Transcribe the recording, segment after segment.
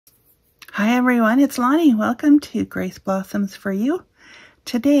Hi everyone, it's Lonnie. Welcome to Grace Blossoms for You.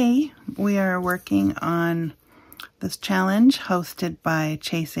 Today we are working on this challenge hosted by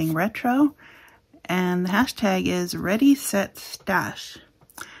Chasing Retro, and the hashtag is Ready Set Stash.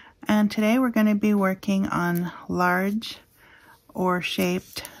 And today we're going to be working on large or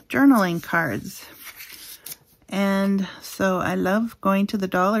shaped journaling cards. And so I love going to the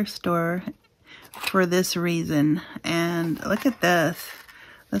dollar store for this reason. And look at this.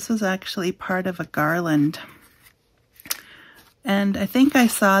 This is actually part of a garland. And I think I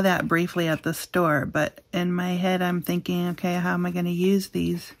saw that briefly at the store, but in my head I'm thinking, okay, how am I going to use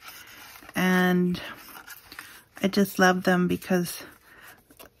these? And I just love them because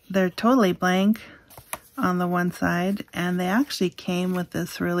they're totally blank on the one side, and they actually came with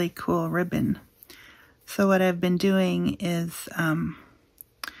this really cool ribbon. So what I've been doing is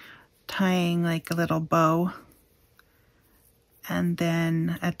tying like a little bow and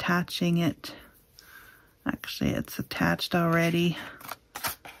then attaching it. Actually, it's attached already.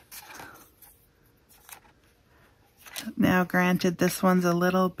 Now, granted, this one's a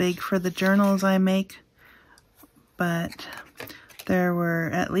little big for the journals I make, but there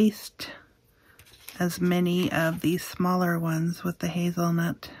were at least as many of these smaller ones with the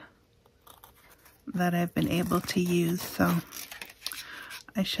hazelnut that I've been able to use, so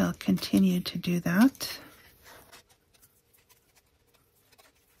I shall continue to do that.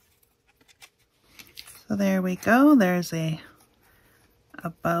 So there we go, there's a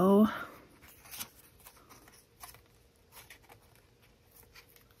bow.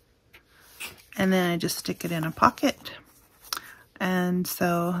 And then I just stick it in a pocket. And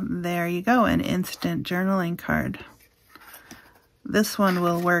so there you go, an instant journaling card. This one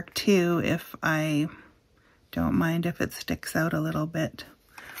will work too if I don't mind if it sticks out a little bit.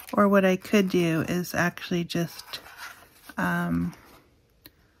 Or what I could do is actually just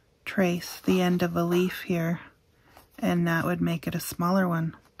trace the end of a leaf here, and that would make it a smaller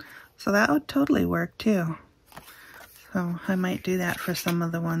one. So that would totally work too. So I might do that for some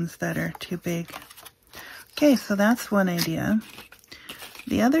of the ones that are too big. Okay, so that's one idea.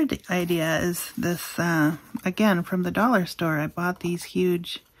 The other idea is this, again, from the dollar store. I bought these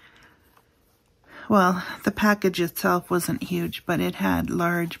huge, well, the package itself wasn't huge, but it had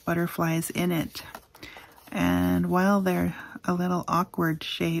large butterflies in it. And while they're a little awkward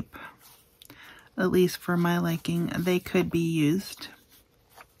shape, at least for my liking, they could be used.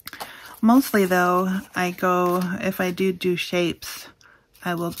 Mostly though, if I do shapes,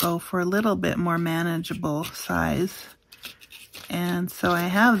 I will go for a little bit more manageable size. And so I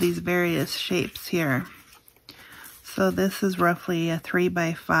have these various shapes here. So this is roughly a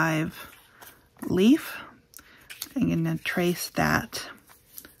 3x5 leaf. I'm going to trace that.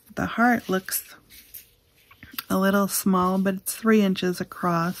 The heart looks a little small, but it's 3 inches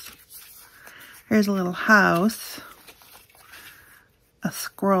across. Here's a little house, a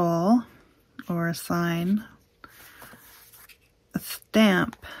scroll or a sign, a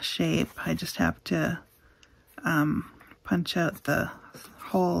stamp shape. I just have to punch out the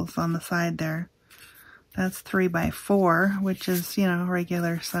holes on the side there. That's 3x4, which is, you know,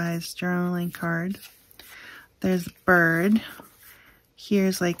 regular sized journaling card. There's a bird.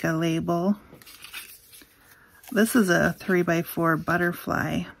 Here's like a label. This is a 3x4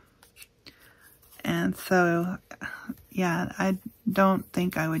 butterfly. And so, yeah, I don't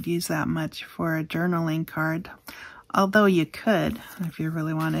think I would use that much for a journaling card, although you could if you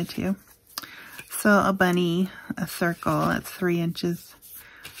really wanted to. So a bunny, a circle, that's 3 inches,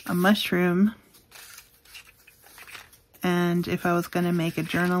 a mushroom, and if I was going to make a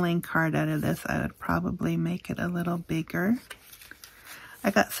journaling card out of this, I would probably make it a little bigger.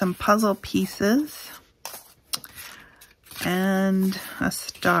 I got some puzzle pieces and a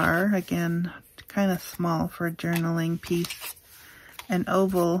star, again, kind of small for a journaling piece, an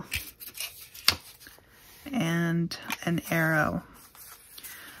oval, and an arrow.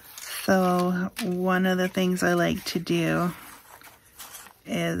 So one of the things I like to do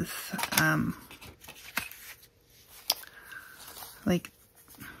is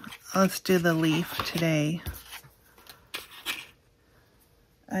let's do the leaf today.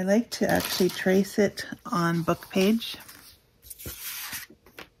 I like to actually trace it on book page.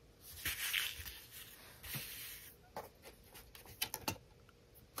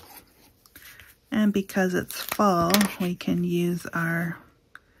 And because it's fall, we can use our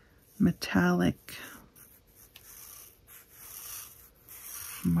metallic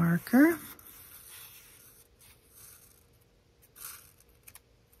marker.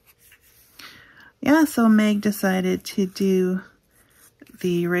 Yeah, so Meg decided to do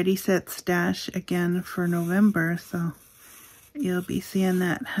the Ready Set Stash again for November, so you'll be seeing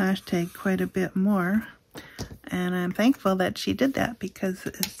that hashtag quite a bit more. And I'm thankful that she did that because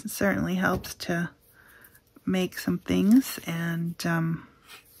it certainly helps to make some things, and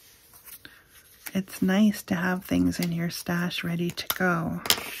it's nice to have things in your stash ready to go.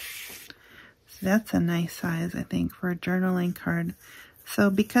 So that's a nice size, I think, for a journaling card. So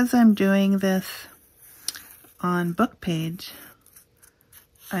because I'm doing this on book page,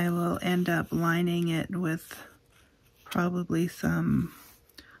 I will end up lining it with probably some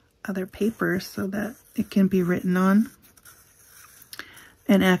other papers so that it can be written on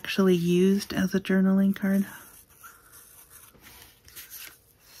and actually used as a journaling card.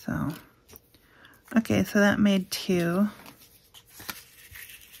 So, okay, so that made 2.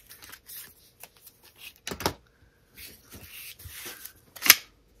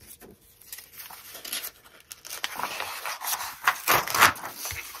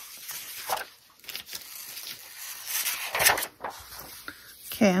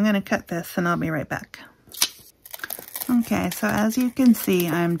 Okay, I'm going to cut this and I'll be right back. Okay, so as you can see,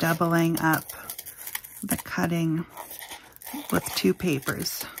 I'm doubling up the cutting with 2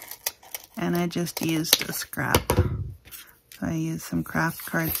 papers. And I just used a scrap. So I used some craft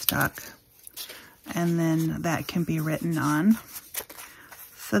cardstock. And then that can be written on.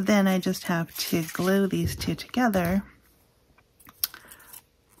 So then I just have to glue these 2 together.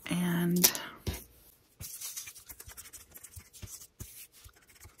 And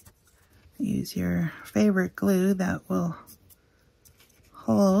use your favorite glue that will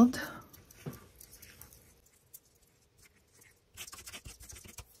hold.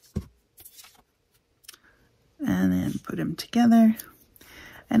 And then put them together.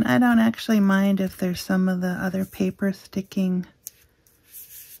 And I don't actually mind if there's some of the other paper sticking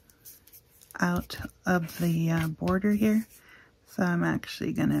out of the border here. So I'm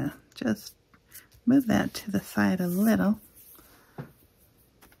actually gonna just move that to the side a little.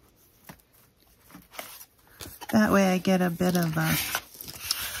 That way I get a bit of a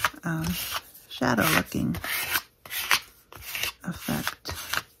shadow looking effect.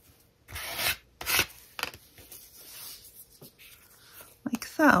 Like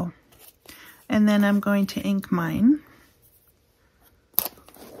so. And then I'm going to ink mine.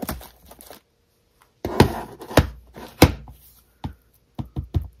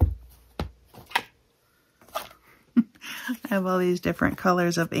 I have all these different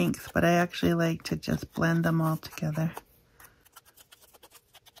colors of inks, but I actually like to just blend them all together.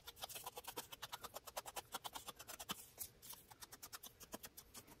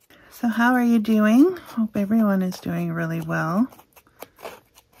 So how are you doing? Hope everyone is doing really well.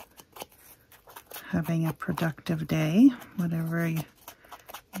 Having a productive day, whatever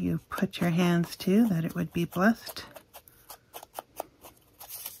you put your hands to, that it would be blessed.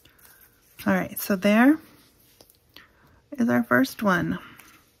 All right, so there is our first one.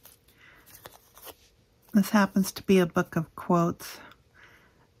 This happens to be a book of quotes,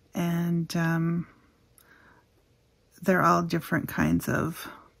 and they're all different kinds of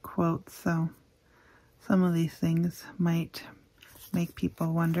quotes, so some of these things might make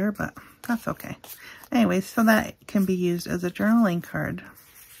people wonder, but that's okay. Anyways, so that can be used as a journaling card.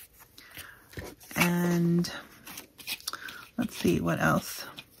 And let's see what else.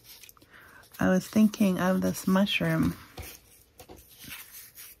 I was thinking of this mushroom.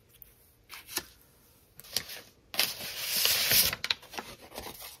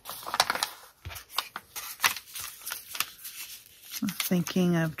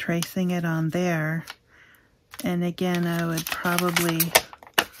 Thinking of tracing it on there, and again I would probably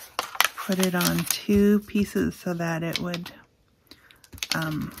put it on 2 pieces so that it would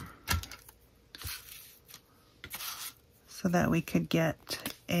so that we could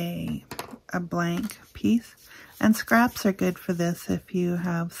get a blank piece. And scraps are good for this if you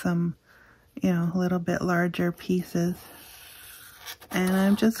have some, you know, a little bit larger pieces. And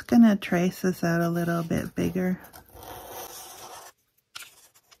I'm just gonna trace this out a little bit bigger.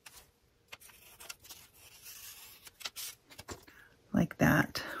 Like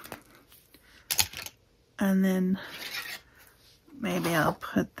that. And then maybe I'll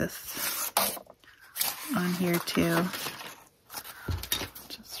put this on here too.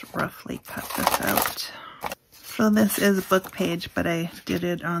 Just roughly cut this out. So this is a book page, but I did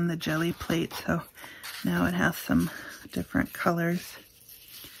it on the jelly plate, so now it has some different colors.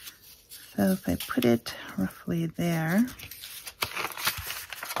 So if I put it roughly there,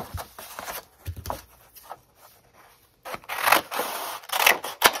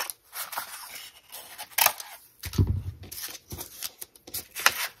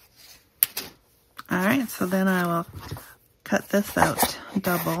 so then I will cut this out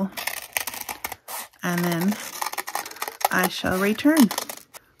double and then I shall return.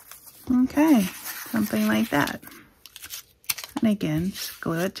 Okay, something like that. And again, just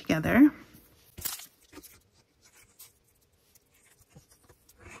glue it together.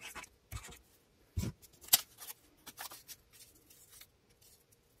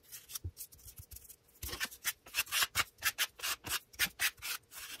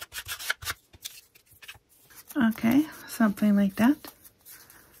 Okay, something like that.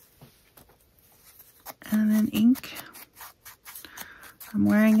 And then ink. I'm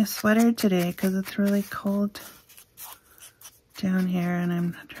wearing a sweater today because it's really cold down here, and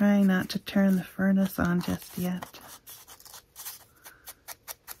I'm trying not to turn the furnace on just yet.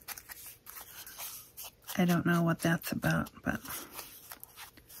 I don't know what that's about, but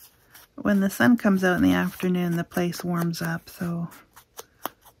when the sun comes out in the afternoon, the place warms up, so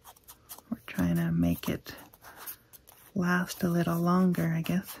we're trying to make it last a little longer, I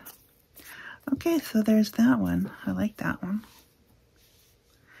guess. Okay, so there's that one. I like that one.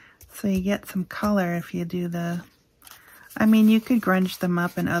 So you get some color if you do the... I mean, you could grunge them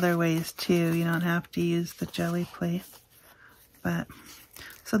up in other ways too. You don't have to use the jelly plate. But,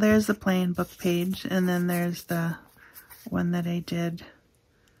 so there's the plain book page, and then there's the one that I did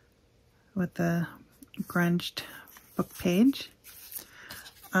with the grunged book page.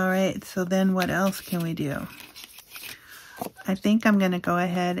 Alright, so then what else can we do? I think I'm going to go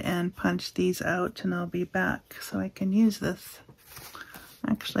ahead and punch these out, and I'll be back so I can use this.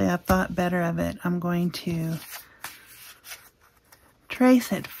 Actually, I've thought better of it. I'm going to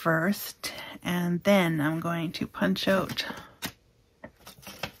trace it first, and then I'm going to punch out.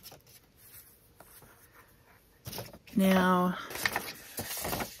 Now,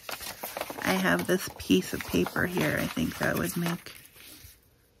 I have this piece of paper here. I think that would make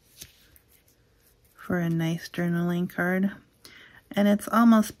for a nice journaling card. And it's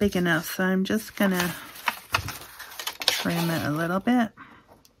almost big enough, so I'm just gonna trim it a little bit.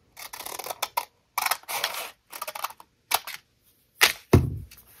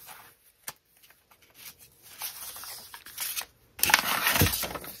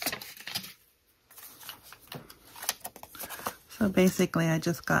 So basically I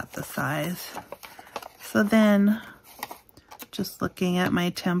just got the size. So then, just looking at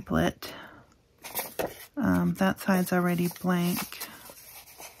my template, that side's already blank.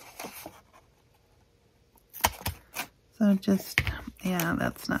 So just, yeah,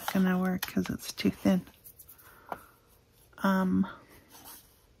 that's not gonna work because it's too thin.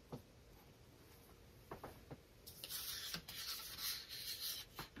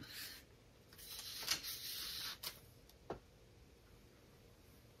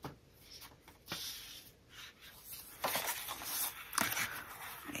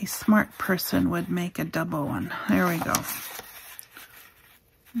 A smart person would make a double one. There we go.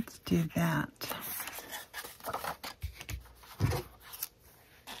 Let's do that.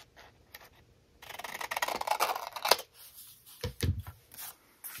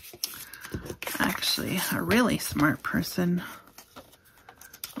 Actually, a really smart person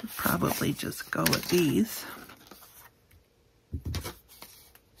would probably just go with these.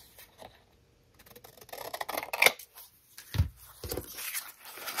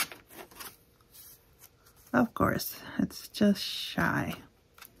 Of course, it's just shy.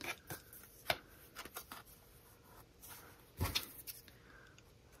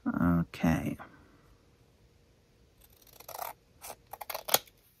 Okay.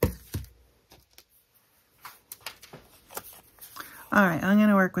 All right, I'm going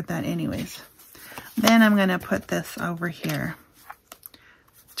to work with that anyways. Then I'm going to put this over here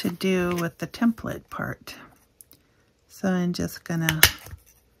to do with the template part. So I'm just going to...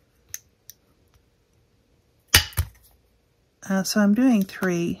 so I'm doing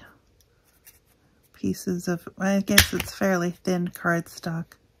 3 pieces of, I guess it's fairly thin cardstock.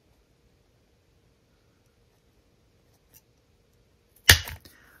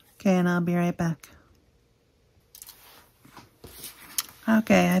 Okay, and I'll be right back.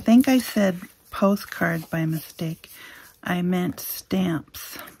 Okay, I think I said postcard by mistake. I meant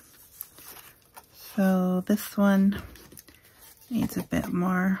stamps. So this one needs a bit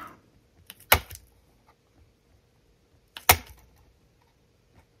more.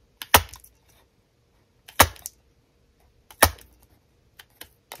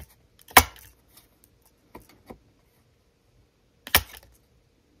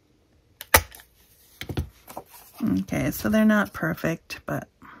 Okay, so they're not perfect, but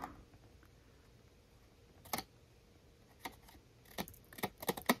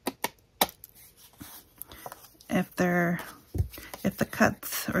if the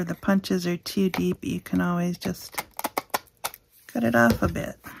cuts or the punches are too deep, you can always just cut it off a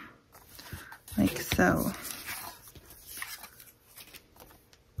bit, like so.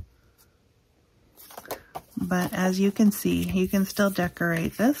 But as you can see, you can still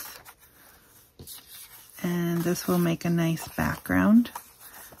decorate this. And this will make a nice background.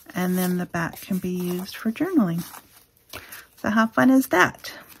 And then the back can be used for journaling. So how fun is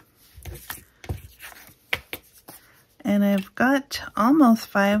that? And I've got almost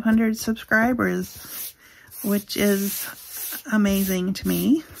 500 subscribers, which is amazing to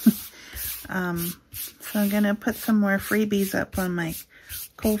me. So I'm going to put some more freebies up on my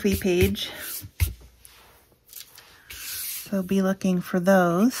Ko-fi page. So be looking for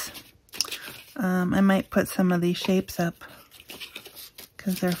those. I might put some of these shapes up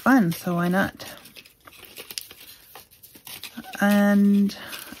because they're fun, so why not? And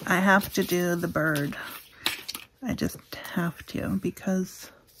I have to do the bird. I just have to because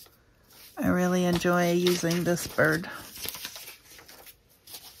I really enjoy using this bird.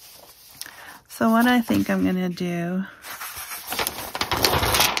 So what I think I'm going to do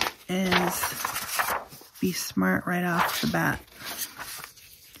is be smart right off the bat.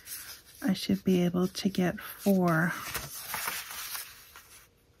 I should be able to get 4.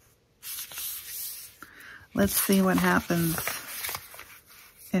 Let's see what happens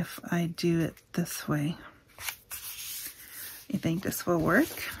if I do it this way. You think this will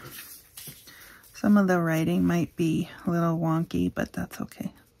work? Some of the writing might be a little wonky, but that's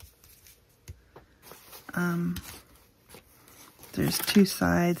okay. There's 2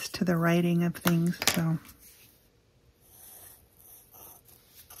 sides to the writing of things, so.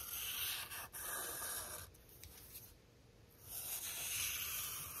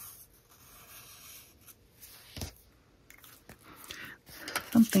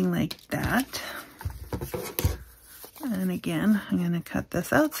 Something like that. And again, I'm going to cut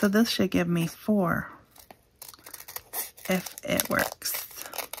this out, so this should give me 4 if it works.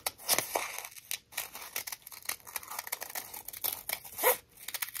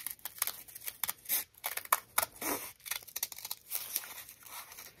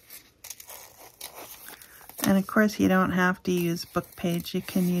 And of course you don't have to use book page, you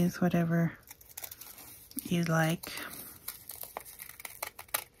can use whatever you like.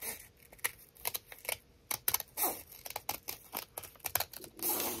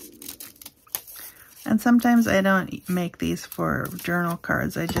 And sometimes I don't make these for journal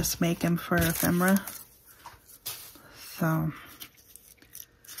cards, I just make them for ephemera. So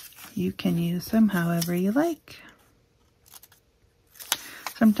you can use them however you like.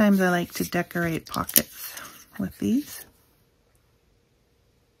 Sometimes I like to decorate pockets with these.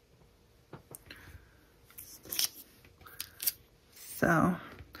 So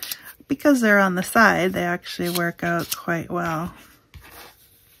because they're on the side, they actually work out quite well.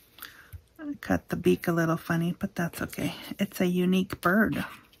 I cut the beak a little funny, but that's okay. It's a unique bird.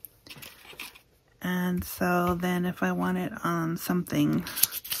 And so then if I want it on something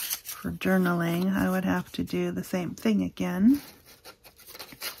for journaling, I would have to do the same thing again.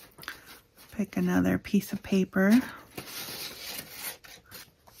 Pick another piece of paper.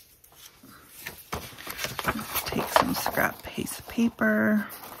 Take some scrap piece of paper.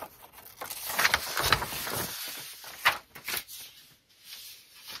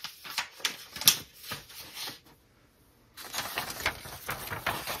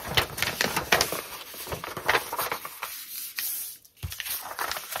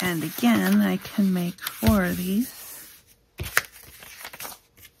 And again, I can make 4 of these.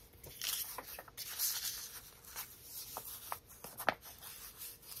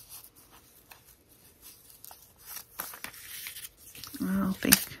 I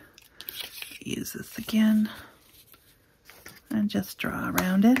think use this again and just draw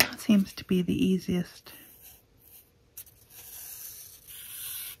around it. Seems to be the easiest.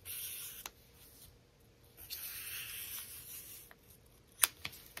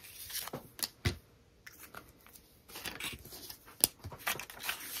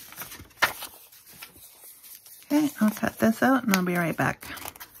 Okay, I'll cut this out and I'll be right back.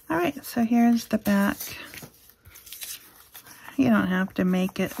 Alright, so here's the back. You don't have to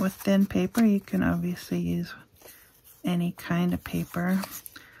make it with thin paper. You can obviously use any kind of paper.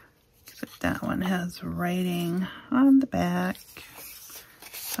 Except that one has writing on the back.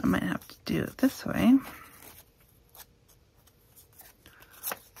 So I might have to do it this way.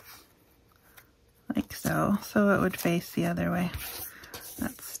 Like so. So it would face the other way.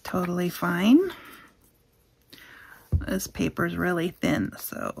 That's totally fine. This paper's really thin,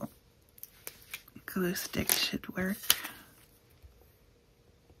 so glue stick should work.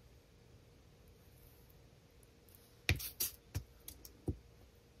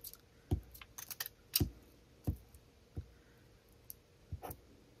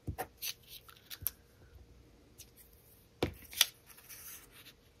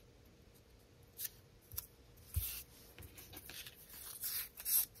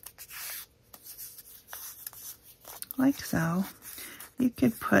 like so. You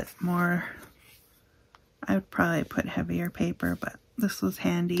could put more, I would probably put heavier paper, but this was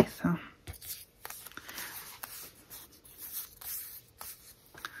handy, so.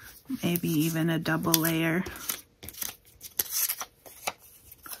 Maybe even a double layer.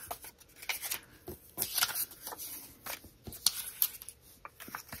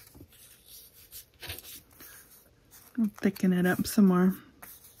 I'll thicken it up some more.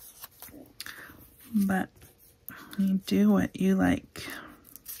 But you do what you like.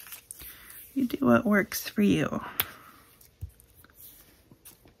 You do what works for you.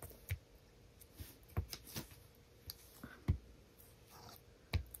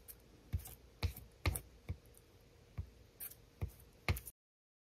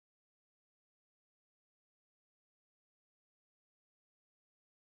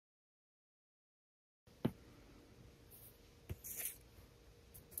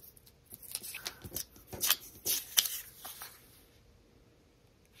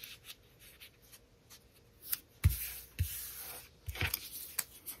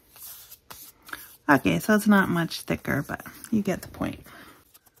 Okay, so it's not much thicker, but you get the point.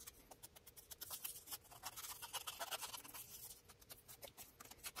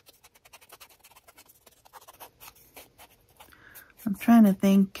 I'm trying to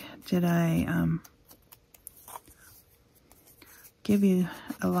think, did I give you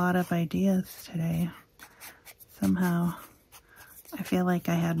a lot of ideas today? Somehow I feel like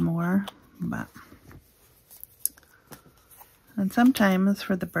I had more, but... And sometimes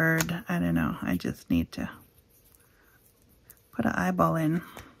for the bird, I don't know, I just need to put an eyeball in.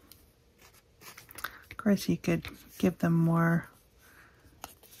 Of course, you could give them more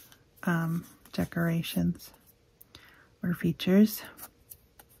decorations or features.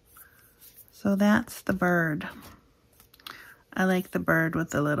 So that's the bird. I like the bird with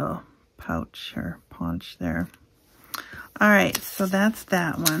the little pouch or paunch there. Alright, so that's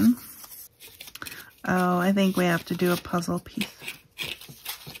that one. Oh, I think we have to do a puzzle piece.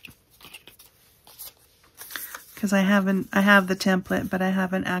 Because I have the template, but I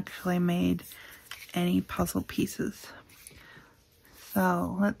haven't actually made any puzzle pieces.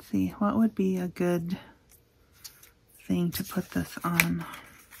 So let's see, what would be a good thing to put this on?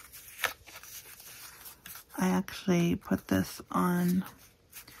 I actually put this on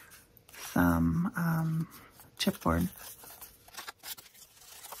some chipboard.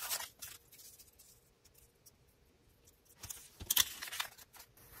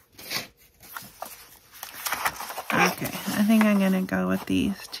 Okay, I think I'm gonna go with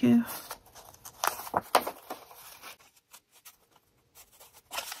these two.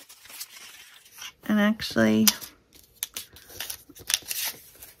 And actually,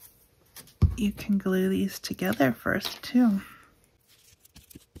 you can glue these together first too.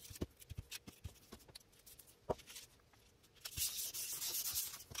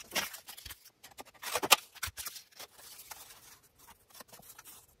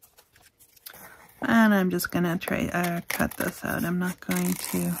 And I'm just gonna try cut this out. I'm not going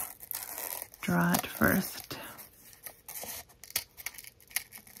to draw it first.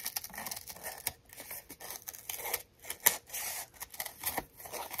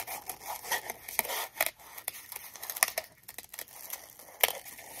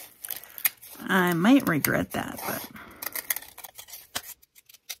 I might regret that, but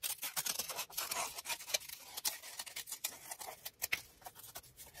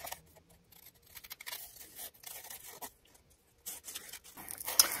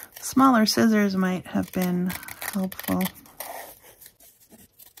smaller scissors might have been helpful.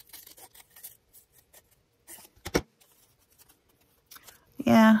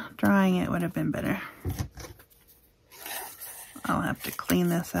 Yeah, drawing it would have been better. I'll have to clean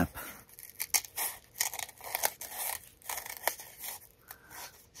this up.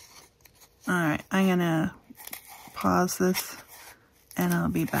 Alright, I'm gonna pause this and I'll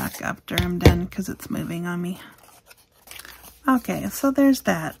be back after I'm done because it's moving on me. Okay, so there's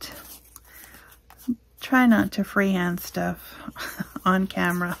that. Try not to freehand stuff on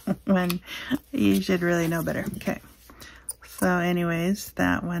camera when you should really know better. Okay, so anyways,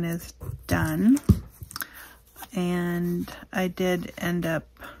 that one is done. And I did end up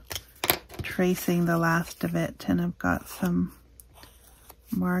tracing the last of it, and I've got some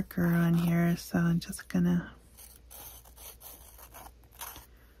marker on here, so I'm just gonna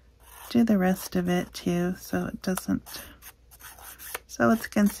do the rest of it too, so it doesn't, so it's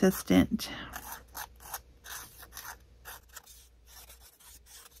consistent.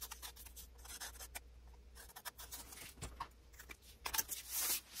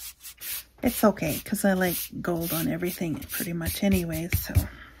 It's okay, because I like gold on everything pretty much anyways, so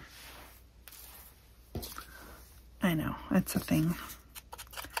I know. it's a thing.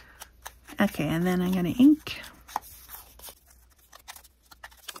 Okay, and then I'm going to ink.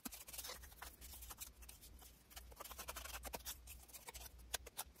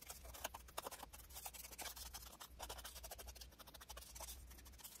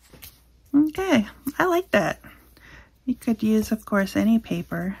 Okay, I like that. You could use, of course, any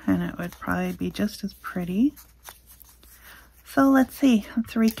paper, and it would probably be just as pretty. So let's see.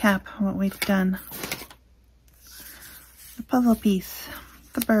 Let's recap what we've done. The puzzle piece,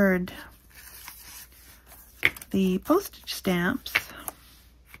 the bird, the postage stamps,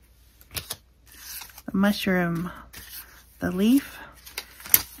 the mushroom, the leaf,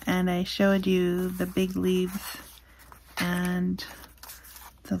 and I showed you the big leaves and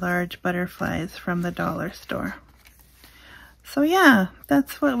the large butterflies from the dollar store. So yeah,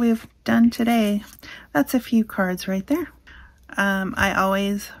 that's what we've done today. That's a few cards right there. I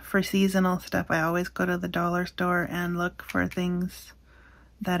always, for seasonal stuff, I always go to the dollar store and look for things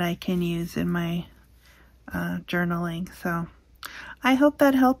that I can use in my journaling. So I hope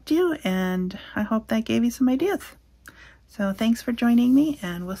that helped you, and I hope that gave you some ideas. So thanks for joining me,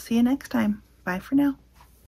 and we'll see you next time. Bye for now.